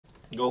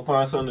Go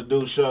find something to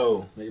do.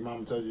 Show. Nigga,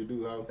 mama told you to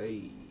do, ho.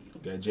 Hey.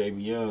 Got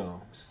JB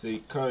Young,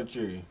 Sick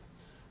Country,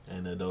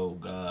 and the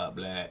dope God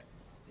Black.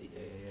 Yeah.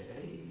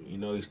 You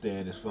know he stay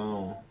on his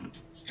phone.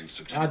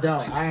 I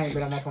don't. I ain't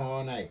been on my phone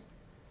all night.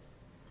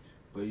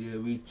 But yeah,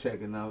 we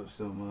checking out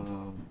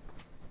some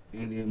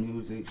Indian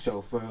music,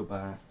 Chauffeur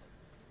by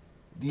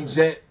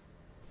Diljit,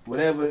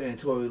 whatever, and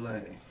Tory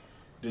Lanez.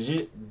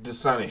 Diljit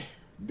Dosanjh.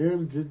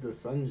 Diljit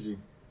Dosanjh.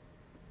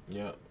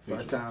 Yep.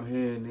 First time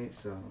hearing it,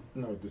 so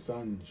No,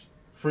 Dosanjh.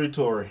 Free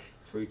Tory.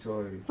 free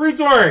Tory. Free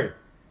Tory!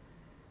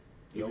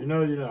 Yo, You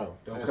know, you know.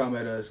 don't come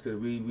at us because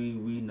we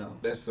know.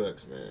 That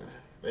sucks, man.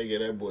 They get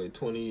that boy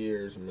 20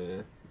 years,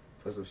 man.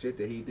 For some shit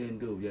that he didn't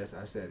do. Yes,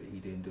 I said it. He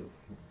didn't do.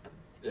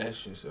 That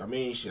shit. I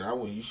mean, shit.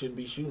 You shouldn't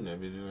be shooting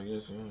that bitch. I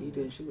guess. He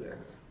didn't shoot at her.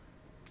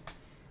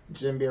 You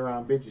shouldn't be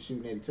around bitches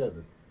shooting at each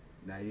other.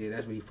 Now, yeah,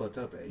 that's what he fucked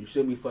up at. You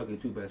shouldn't be fucking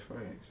two best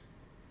friends.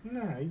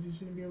 Nah, you just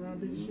shouldn't be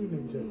around bitches shooting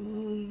at each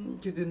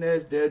other. Cause then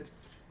that's that.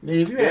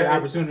 Nigga, if you had the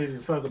opportunity to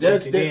fuck a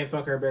bitch and then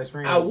fuck her best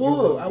friend, I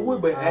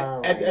would, but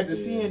after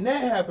seeing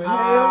that happen,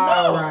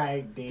 hell no.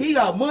 Right, then. He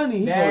got money.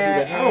 He gonna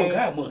do that. I don't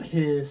got money.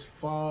 His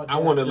fault. I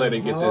wouldn't let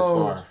it get this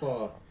far.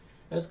 Fault.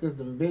 That's because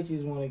them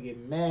bitches want to get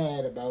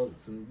mad about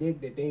some dick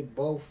that they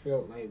both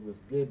felt like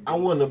was good dick. I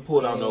wouldn't have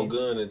pulled out no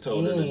gun and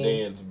told her to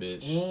dance,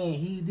 bitch. And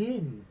he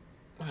didn't.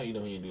 How you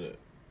know he didn't do that?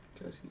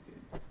 Cause he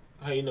did.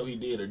 How you know he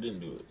did or didn't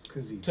do it?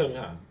 Cause he Tell me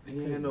how. He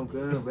ain't had no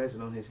gun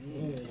resting on his He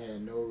hand. ain't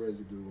had no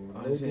residue,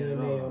 On no his hand,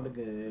 DNA no. on the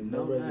gun, No,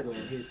 no residue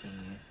nothing. on his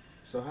hand.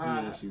 So He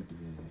how didn't shoot the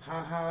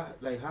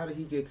gun. how did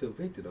he get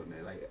convicted on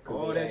that? Like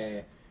all Cause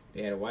that.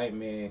 they had a white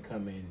man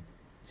come and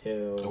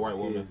tell The white his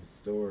woman.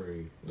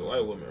 story. The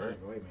white woman, right?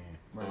 The white man.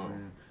 Right, Oh.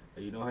 man.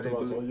 You know how they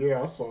So do.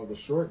 yeah, I saw the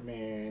short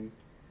man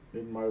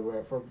in my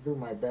through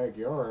my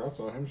backyard. I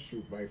saw him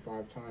shoot like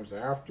 5 times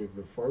after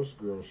the first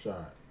girl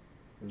shot.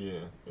 Yeah.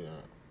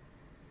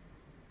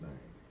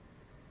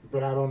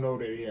 But I don't know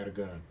that he had a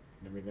gun.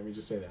 Let me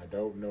just say that I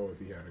don't know if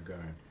he had a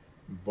gun,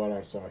 but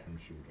I saw him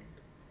shooting.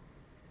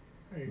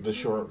 Hey, The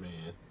short man.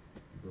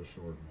 The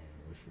short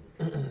man was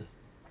shooting.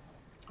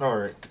 All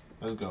right,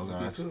 let's go, Get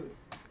guys. to it.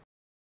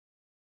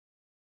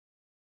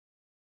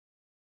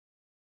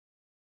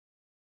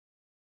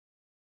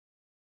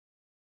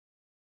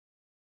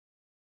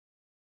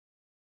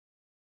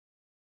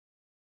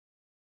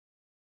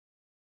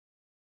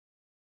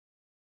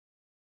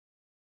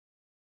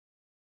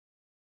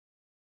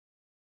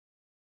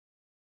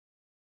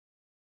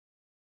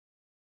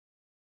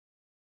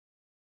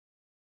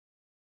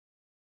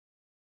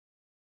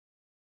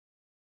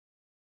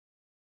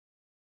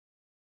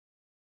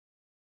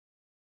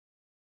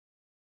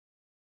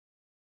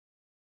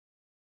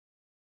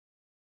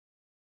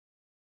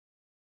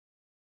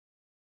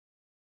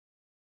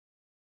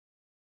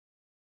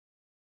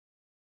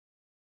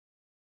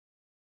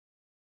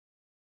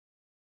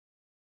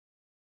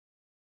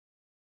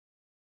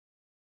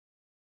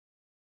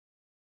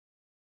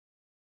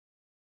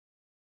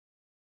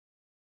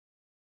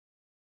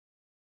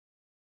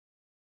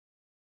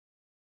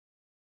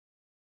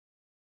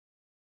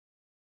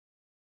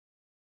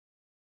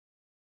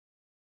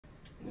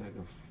 Like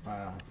a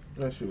 5.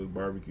 That shit was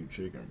barbecue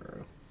chicken,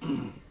 bro.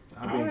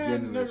 I've been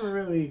generous. never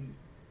really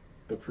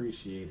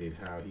appreciated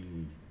how he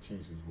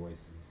changed his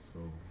voices. So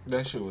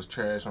That shit was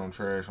trash on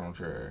trash on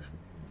trash.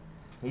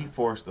 He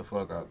forced the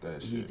fuck out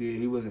that He shit. did.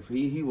 He wasn't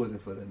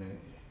for the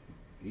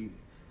name.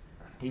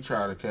 He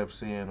tried to kept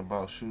saying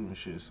about shooting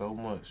shit so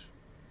much.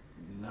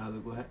 Now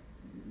look what.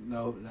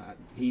 No, nah,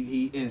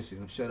 he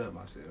innocent. Shut up,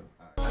 myself.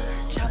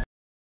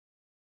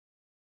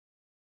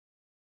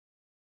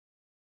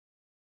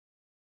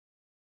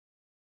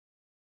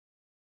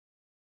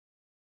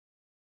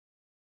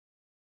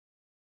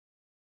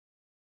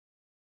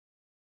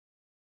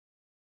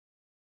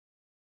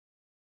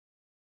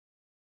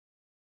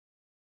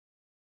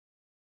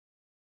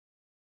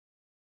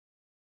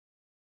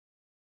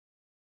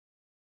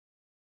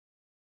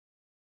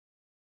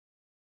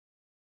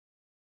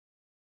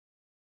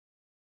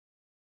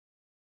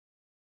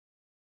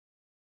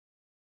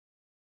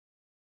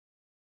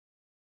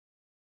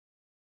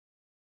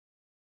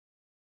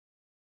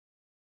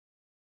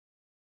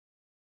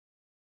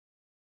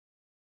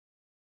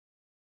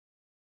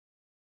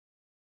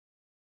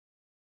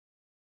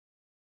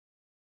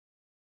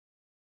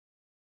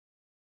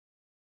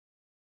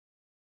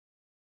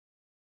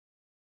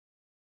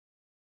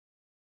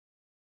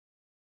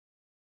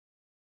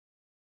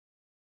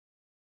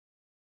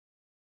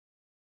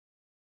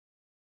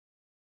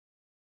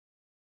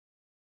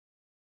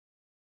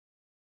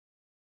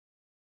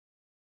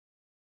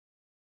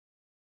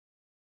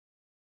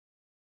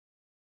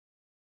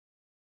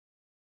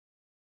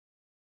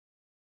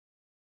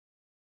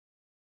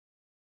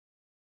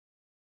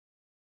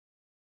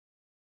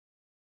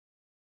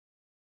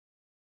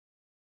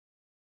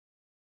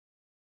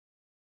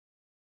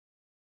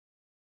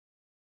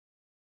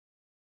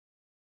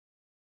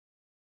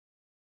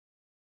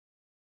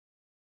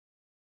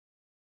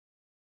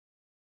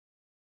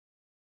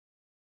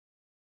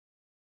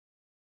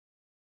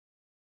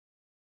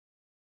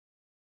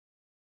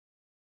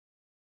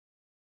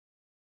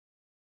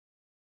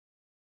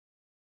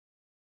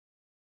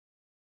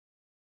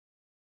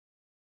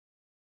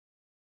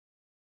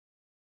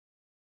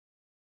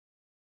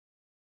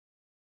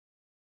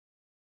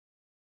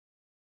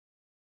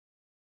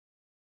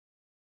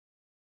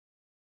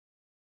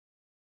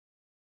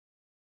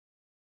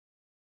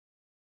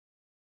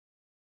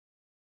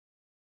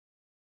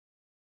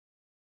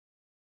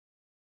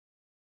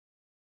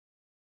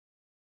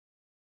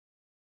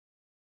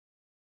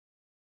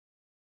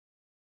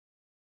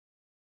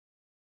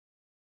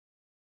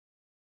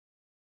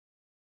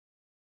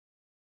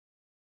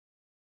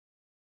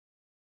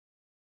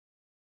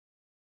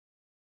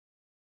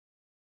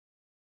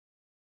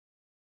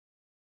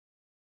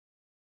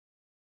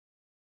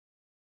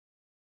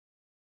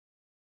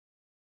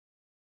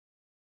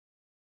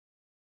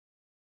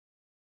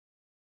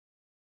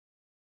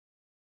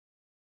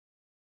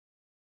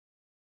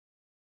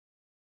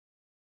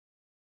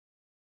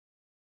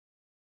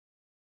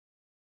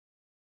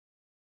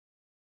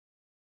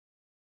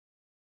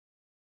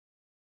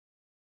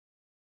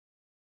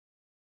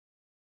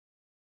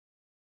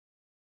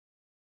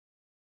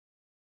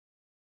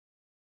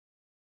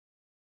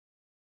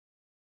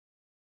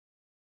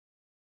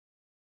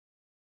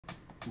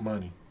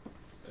 money.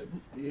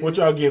 Yeah. What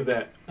y'all give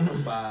that?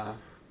 5.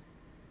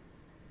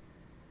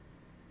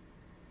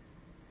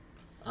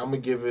 I'm gonna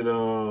give it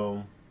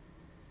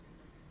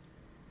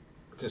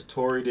because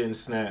Tory didn't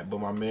snap, but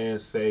my man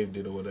saved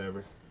it or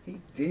whatever. He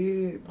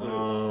did. But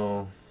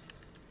I'm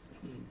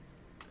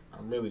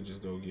really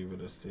just gonna give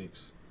it a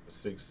 6,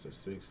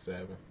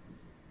 7,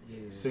 yeah.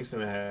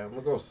 6.5. I'm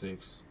gonna go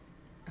 6.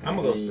 I'm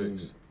gonna go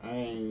 6. I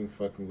ain't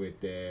fucking with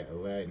that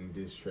Aladdin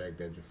diss track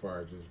that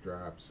Jafar just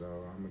dropped, so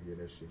I'm gonna give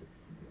that shit.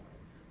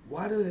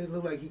 Why does it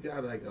look like he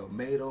got like a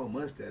made-on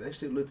mustache? That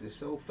shit looked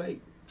so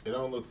fake. It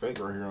don't look fake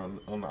right here on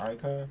the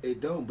icon.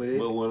 It don't, but it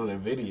But on the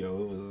video,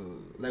 it was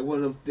like one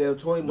of them damn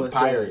toy the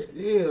mustaches. pirate.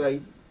 Yeah,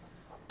 like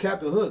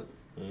Captain Hook,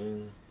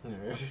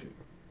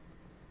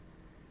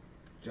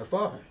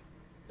 Jafar.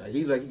 Like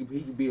he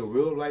could be a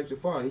real life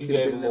Jafar. He You could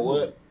have gave been in him a that what?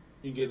 movie.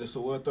 You get us a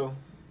what though?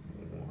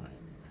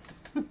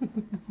 One.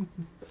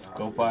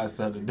 Go find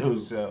something to do,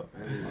 show.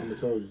 I'm gonna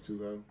told you to,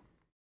 though.